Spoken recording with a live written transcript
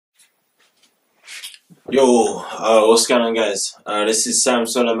Yo, what's going on, guys? This is Sam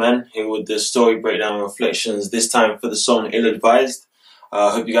Solomon here with the story breakdown reflections, this time for the song Ill Advised.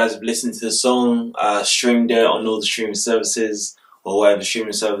 I hope you guys have listened to the song, streamed it on all the streaming services or whatever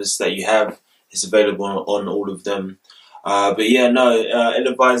streaming service that you have. It's available on all of them. But yeah, no, Ill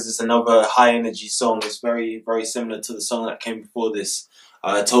Advised is another high energy song. It's very, very similar to the song that came before this,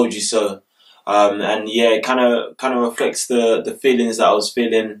 I Told You So. And yeah, it kind of reflects the feelings that I was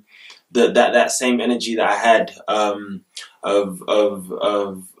feeling, that same energy that I had,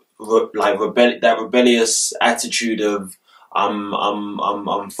 that rebellious attitude of I'm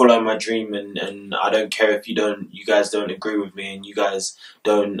following my dream, and I don't care if you guys don't agree with me, and you guys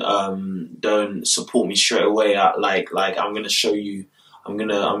don't support me straight away. I'm gonna show you, I'm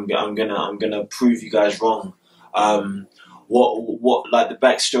gonna prove you guys wrong. What like the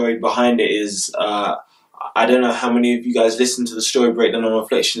backstory behind it is, I don't know how many of you guys listened to the story breakdown on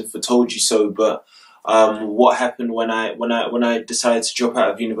reflection for Told You So, but what happened when I decided to drop out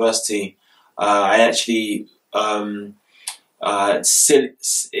of university, I actually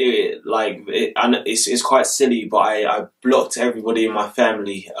it's quite silly, but I blocked everybody in my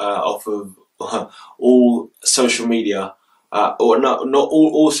family off of all social media. Or not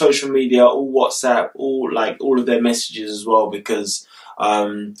all social media, all WhatsApp, all of their messages as well, because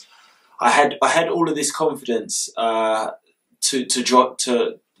I had all of this confidence to drop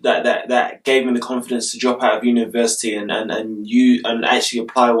to that gave me the confidence to drop out of university and actually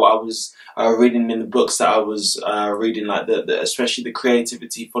apply what I was reading in the books that I was reading, like especially the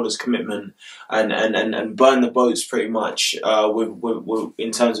creativity follows commitment, and burn the boats pretty much with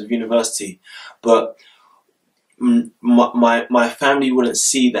in terms of university, but my family wouldn't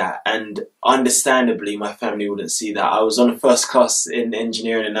see that, and understandably my family wouldn't see that. I was on a first class in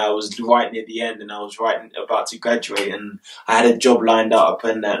engineering, and I was right near the end, and I was about to graduate, and I had a job lined up,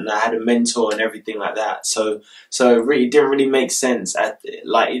 and I had a mentor and everything like that. So it really didn't really make sense. It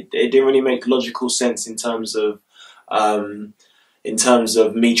didn't really make logical sense in terms of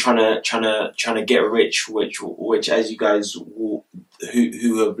me trying to get rich, which as you guys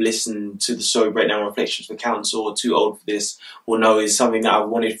who have listened to the story breakdown reflections for council or too old for this will know, is something that I've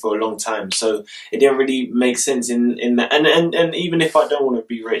wanted for a long time. So it didn't really make sense in that, and even if I don't want to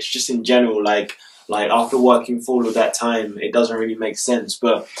be rich, just in general, like after working for all of that time, it doesn't really make sense.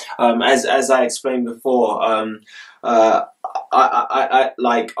 But as I explained before, I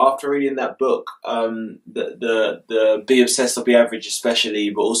like after reading that book, the Be Obsessed or Be Average especially,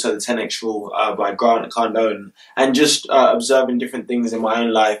 but also the 10x Rule by Grant Cardone, and just observing different things in my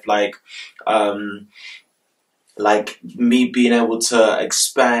own life, like me being able to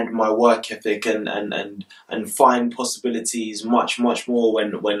expand my work ethic and find possibilities much more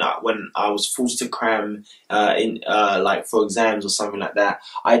when I was forced to cram in like for exams or something like that.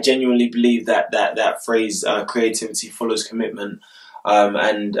 I genuinely believe that phrase, creativity follows commitment,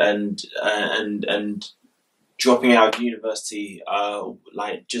 and dropping out of university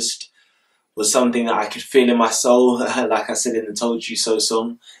just was something that I could feel in my soul. Like I said in the Told You So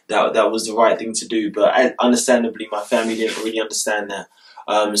song, that was the right thing to do. But understandably, my family didn't really understand that.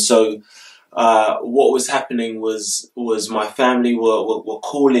 So what was happening was my family were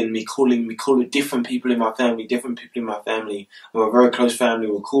calling me, different people in my family, my very close family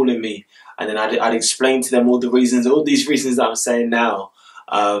were calling me, and then I'd explain to them all these reasons that I'm saying now.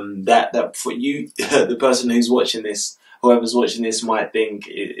 That for you, the person who's watching this, whoever's watching this, might think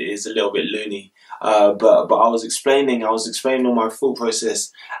it is a little bit loony. But I was explaining all my thought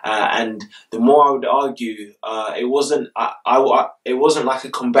process, and the more I would argue, it wasn't it wasn't like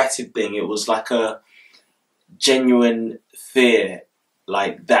a combative thing. It was like a genuine fear,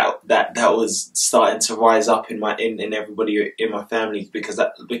 like that was starting to rise up in everybody in my family, because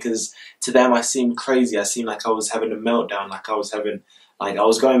to them I seemed crazy. I seemed like I was having a meltdown, like I was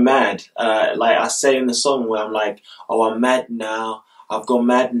going mad. Like I say in the song, where I'm like, oh, I'm mad now. I've gone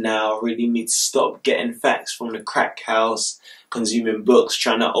mad now. I really need to stop getting facts from the crack house, consuming books,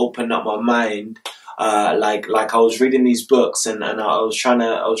 trying to open up my mind. Like I was reading these books, and I was trying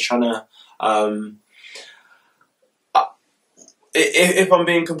to. If I'm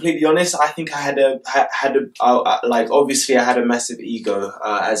being completely honest, I think I obviously I had a massive ego,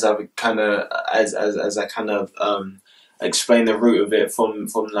 as I explain the root of it from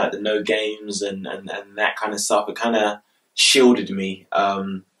like the no games and that kind of stuff. It kind of shielded me.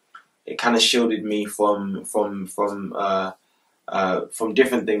 It kind of shielded me from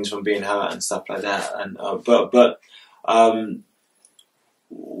different things, from being hurt and stuff like that. And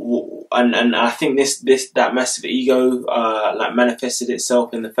and I think that massive ego manifested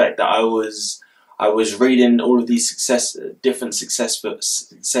itself in the fact that I was I was reading all of these different success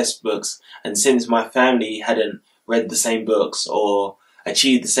books, and since my family hadn't read the same books or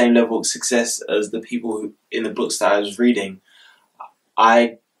achieved the same level of success as the people in the books that I was reading,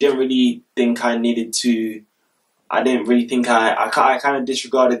 I didn't really think I needed to. I didn't really think I kind of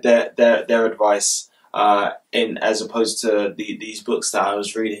disregarded their advice in as opposed to these books that I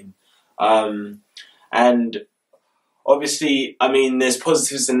was reading, and obviously, I mean, there's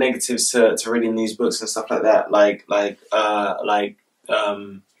positives and negatives to reading these books and stuff like that. A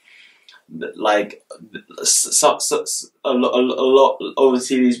lot.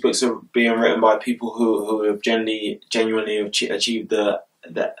 Obviously, these books are being written by people who have genuinely achieved the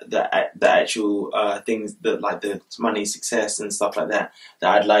actual things that, like, the money, success, and stuff like that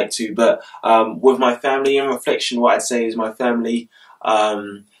I'd like to. But with my family, in reflection, what I'd say is my family,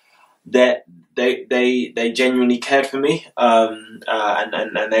 that they genuinely cared for me, and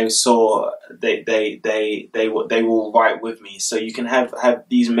they saw they were right with me. So you can have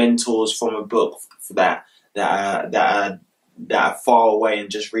these mentors from a book that are far away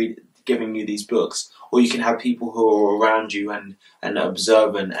and just giving you these books, or you can have people who are around you and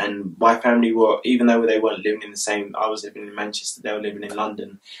observant. And my family were, even though they weren't living in the same, I was living in Manchester, they were living in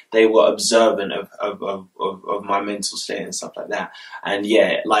London, they were observant of my mental state and stuff like that. And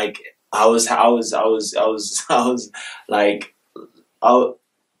yeah, like I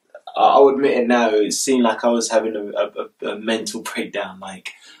I'll admit it now, it seemed like I was having a mental breakdown,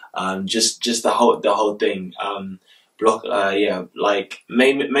 like just the whole thing. Like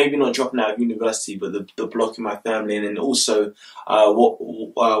maybe not dropping out of university, but the block in my family. And then also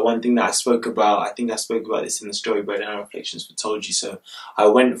one thing that I spoke about, I think I spoke about this in the story Breakdown Reflections for Told You So. I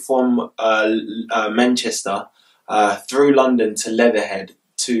went from Manchester through London to Leatherhead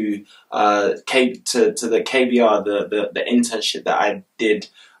to the KBR, the internship that I did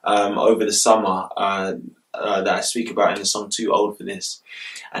over the summer, that I speak about in the song Too Old for This.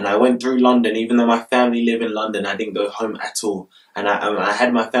 And I went through London, even though my family live in London, I didn't go home at all. And I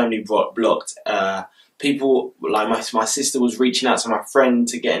had my family blocked. People, like my sister was reaching out to my friend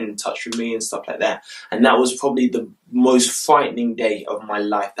to get in touch with me and stuff like that. And that was probably the most frightening day of my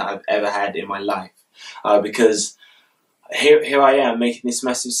life that I've ever had in my life. Because here I am making this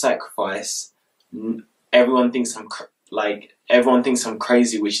massive sacrifice. Everyone thinks I'm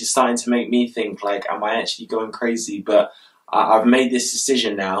crazy, which is starting to make me think, like, am I actually going crazy? But I've made this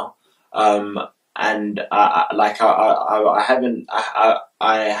decision now, and I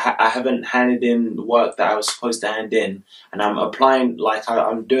haven't handed in the work that I was supposed to hand in, and I'm applying. Like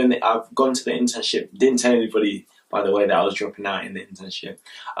I'm doing it. I've gone to the internship. Didn't tell anybody, by the way, that I was dropping out in the internship.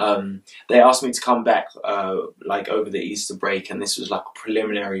 They asked me to come back like over the Easter break, and this was like a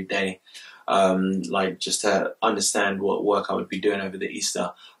preliminary day. Like just to understand what work I would be doing over the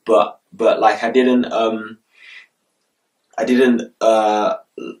Easter, but like I didn't I didn't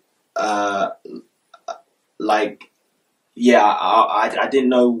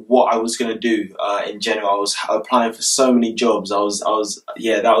know what I was gonna do in general. I was applying for so many jobs. That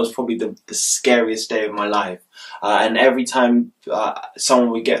was probably the scariest day of my life. And every time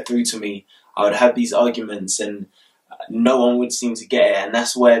someone would get through to me, I would have these arguments and no one would seem to get it, and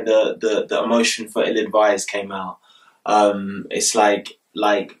that's where the emotion for ill-advised came out. It's I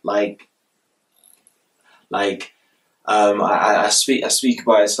speak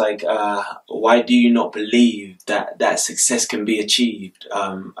about it. It's like, why do you not believe that success can be achieved?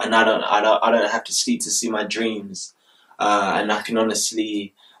 And I don't have to sleep to see my dreams, and I can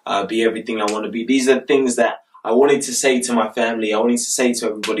honestly be everything I want to be. These are things that I wanted to say to my family, I wanted to say to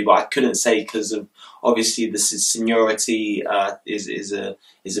everybody, but I couldn't say because of, obviously, this is seniority is a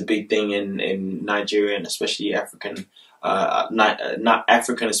big thing in Nigeria, and especially African, not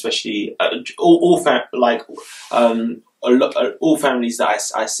African, especially all families that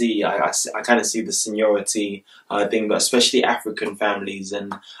I see, I kind of see the seniority thing, but especially African families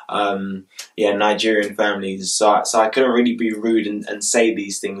and Nigerian families. So I couldn't really be rude and say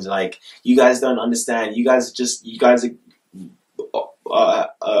these things like, you guys don't understand. You guys are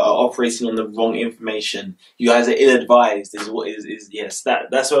operating on the wrong information. You guys are ill-advised. Yes,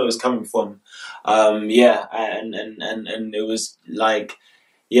 that's where it was coming from. And it was like,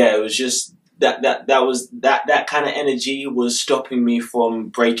 it was just that kind of energy was stopping me from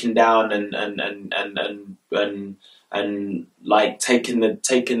breaking down and like taking the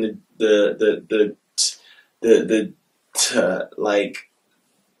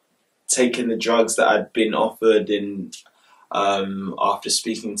drugs that I'd been offered in. After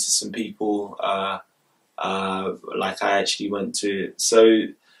speaking to some people, like I actually went to, so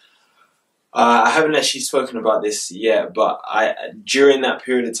I haven't actually spoken about this yet, but during that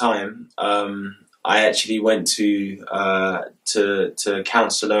period of time, I actually went to a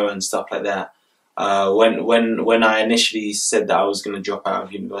counsellor and stuff like that. When I initially said that I was going to drop out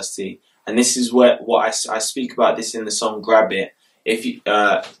of university, and this is what I speak about this in the song "Grab It."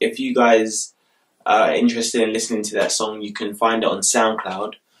 If you guys are interested in listening to that song, you can find it on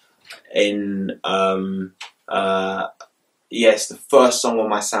SoundCloud. Yes, the first song on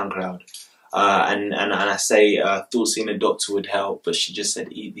my SoundCloud. And I say thought seeing a doctor would help, but she just said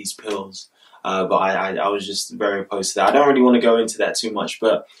eat these pills. But I was just very opposed to that. I don't really want to go into that too much,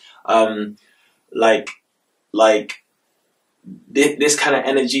 but like this kind of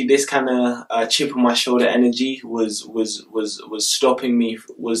energy, this kind of chip on my shoulder energy was stopping me.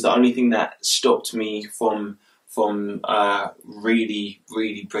 Was the only thing that stopped me from really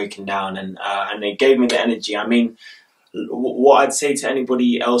breaking down, and it gave me the energy. I mean, what I'd say to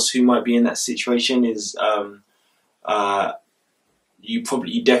anybody else who might be in that situation is you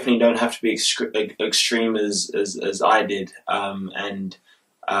definitely don't have to be extreme as I did, and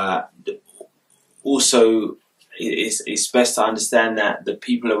also it's best to understand that the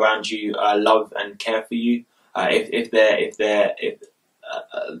people around you love and care for you. If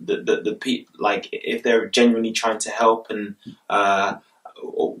they're genuinely trying to help, and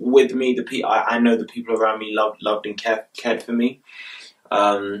with me, I know the people around me loved and cared for me,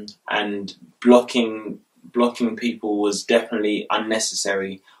 and blocking people was definitely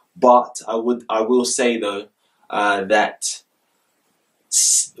unnecessary. But I will say though that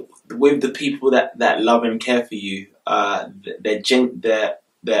with the people that love and care for you, they're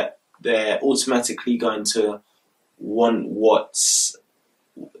automatically going to want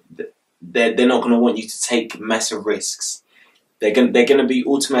they're not going to want you to take massive risks. They're going to be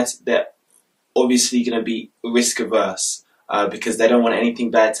automatic. They're obviously going to be risk averse because they don't want anything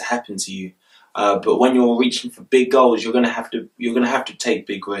bad to happen to you. But when you're reaching for big goals, you're going to have to take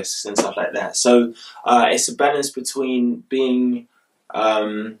big risks and stuff like that. So it's a balance between being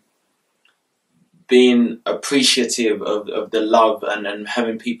appreciative of the love and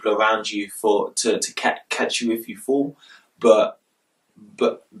having people around you to catch you if you fall, but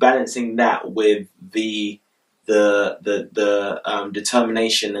balancing that with the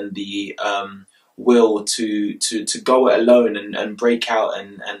determination and the will to go it alone and break out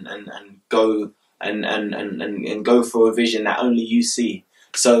and go and go for a vision that only you see.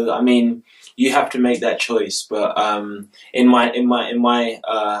 So I mean, you have to make that choice. But in my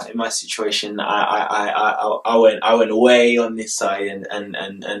situation, I went away on this side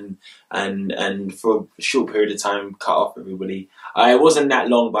and for a short period of time cut off everybody. It wasn't that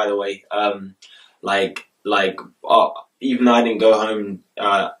long, by the way. Even though I didn't go home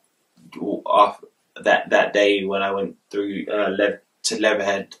after that day when I went through to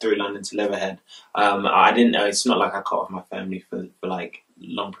Leatherhead, through London to Leatherhead, I didn't know. It's not like I cut off my family for like a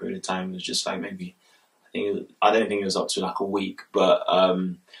long period of time. It was just like maybe I don't think it was up to like a week, but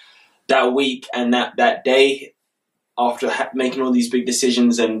that week and that day after making all these big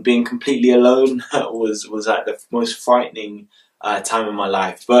decisions and being completely alone was like the most frightening time of my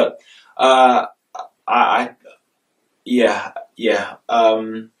life. But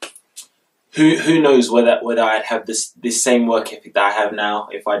who knows whether I'd have this same work ethic that I have now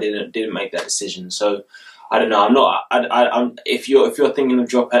if I didn't make that decision. So I don't know. I'm if you're thinking of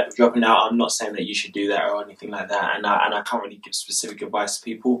dropping out, I'm not saying that you should do that or anything like that. And I can't really give specific advice to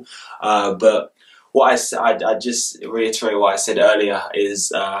people. But what I just reiterate what I said earlier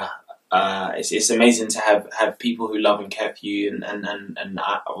is it's amazing to have people who love and care for you, and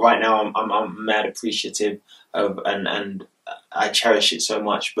right now I'm mad appreciative of and I cherish it so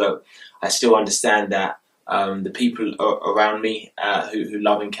much, but I still understand that the people around me who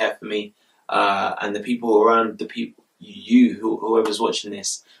love and care for me, and the people around whoever's watching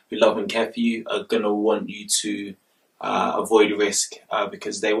this who love and care for you are gonna want you to avoid risk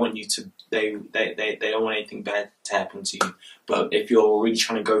because they want you to they don't want anything bad to happen to you. But if you're really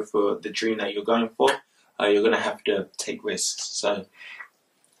trying to go for the dream that you're going for, you're gonna have to take risks. So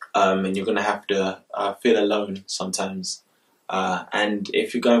and you're gonna have to feel alone sometimes. And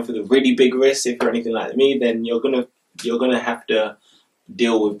if you're going for the really big risks, if you're anything like me, then you're gonna have to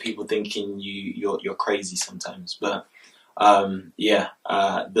deal with people thinking you're crazy sometimes. But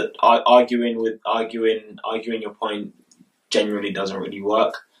arguing your point generally doesn't really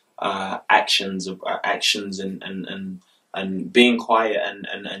work. Actions and being quiet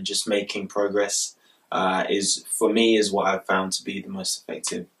and just making progress is for me is what I've found to be the most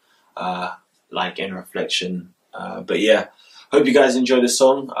effective. Like in reflection. But yeah. Hope you guys enjoy the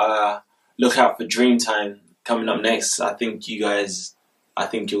song. Look out for Dreamtime coming up next. I think you guys will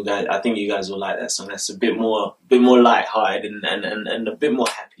like that song. That's a bit more light-hearted and a bit more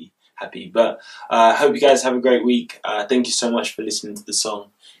happy. But I hope you guys have a great week. Thank you so much for listening to the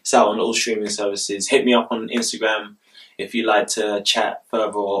song. It's out on all streaming services. Hit me up on Instagram if you'd like to chat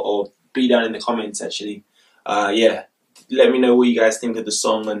further, or be down in the comments actually. Yeah, let me know what you guys think of the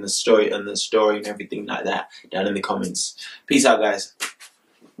song and the story and everything like that down in the comments. Peace out, guys.